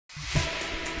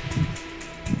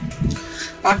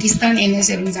Pakistan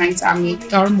NSA resigns amid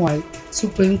turmoil.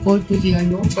 Supreme Court to hear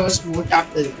no trust vote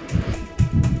appeal.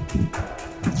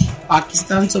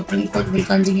 Pakistan Supreme Court will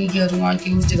continue hearing on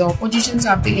Tuesday the opposition's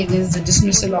appeal against the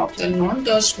dismissal of the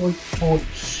non-trust vote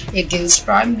against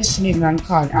Prime Minister Imran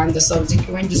Khan and the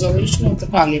subsequent dissolution of the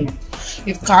parliament.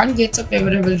 If Khan gets a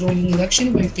favorable ruling,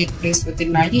 election will take place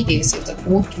within 90 days. If the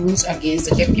court rules against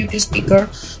the deputy speaker,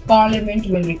 parliament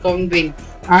will reconvene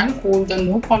and hold the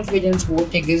no confidence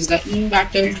vote against the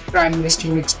embattled prime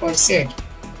minister, experts said.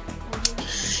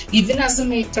 Even as the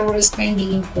matter is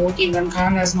pending in court, Imran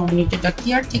Khan has nominated a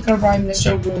caretaker prime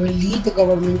minister who will lead the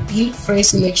government till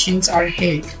fresh elections are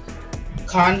held.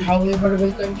 Khan, however,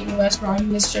 will continue as prime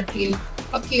minister till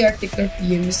a caretaker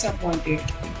PM is appointed.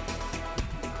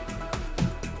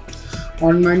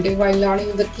 On Monday, while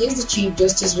learning the case, the Chief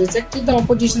Justice rejected the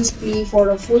opposition's plea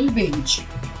for a full bench.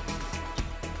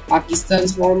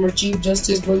 Pakistan's former Chief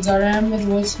Justice Gulzar Ahmed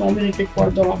was nominated for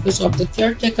the office of the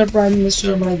caretaker Prime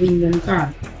Minister by Imran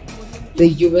Khan. The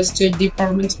US State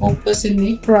Department spokesperson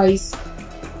Ned Price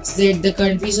said the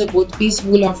country supports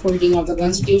peaceful upholding of the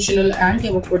constitutional and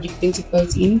democratic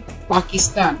principles in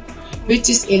Pakistan, which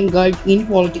is engulfed in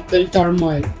political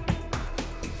turmoil.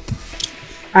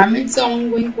 Amidst the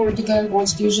ongoing political and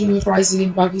constitutional crisis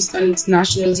in Pakistan, its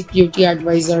National Security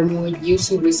Advisor Moeed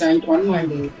Yusuf resigned on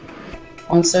Monday.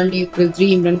 On Sunday, April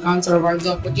 3, Imran Khan survived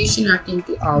the opposition acting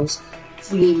to oust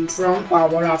him from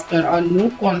power after a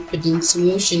no-confidence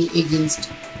motion against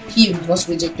him was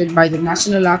rejected by the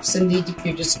National Assembly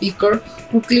Deputy Speaker,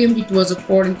 who claimed it was a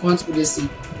foreign conspiracy.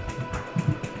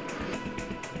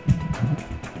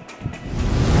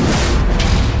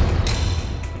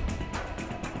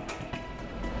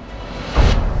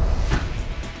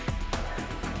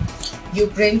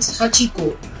 Ukraine's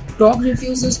Hachiko dog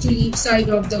refuses to leave side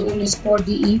of the owner's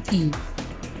body in Kyiv.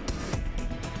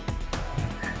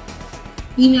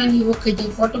 In an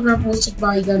evocative photograph posted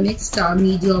by the Nexta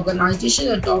media organization,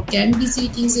 the dog can be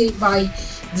sitting safe by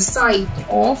the side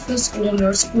of his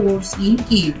owner's corpse in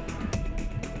Kyiv,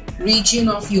 region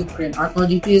of Ukraine.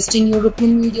 According to Eastern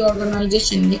European media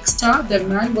organization Nexta, the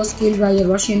man was killed by the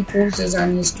Russian forces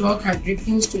and his dog had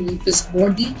refused to leave his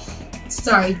body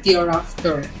side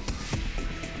thereafter.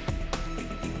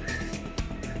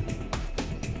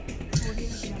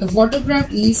 The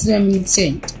photograph is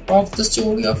reminiscent of the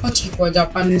story of Hachiko, a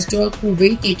Japanese dog who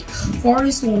waited for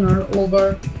his owner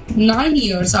over 9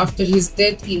 years after his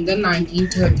death in the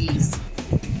 1930s.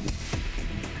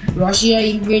 Russia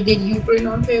invaded Ukraine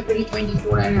on February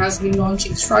 24 and has been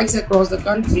launching strikes across the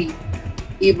country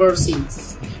ever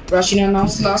since. Russia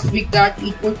announced last week that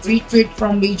it would retreat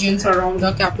from regions around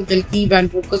the capital Kyiv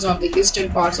and focus on the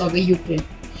eastern parts of the Ukraine.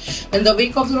 In the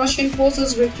wake of the Russian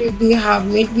forces' retreat, they have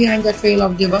left behind a trail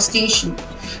of devastation.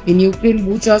 In Ukraine,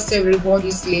 Bucha, several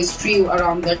bodies lay strewn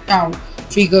around the town,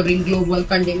 triggering global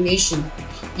condemnation.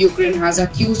 Ukraine has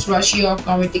accused Russia of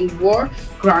committing war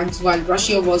crimes while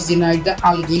Russia was denied the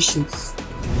allegations.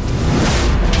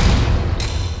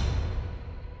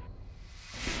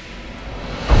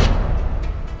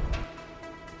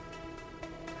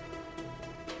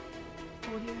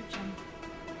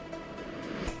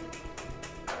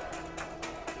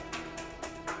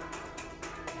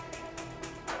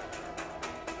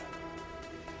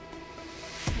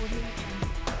 Audio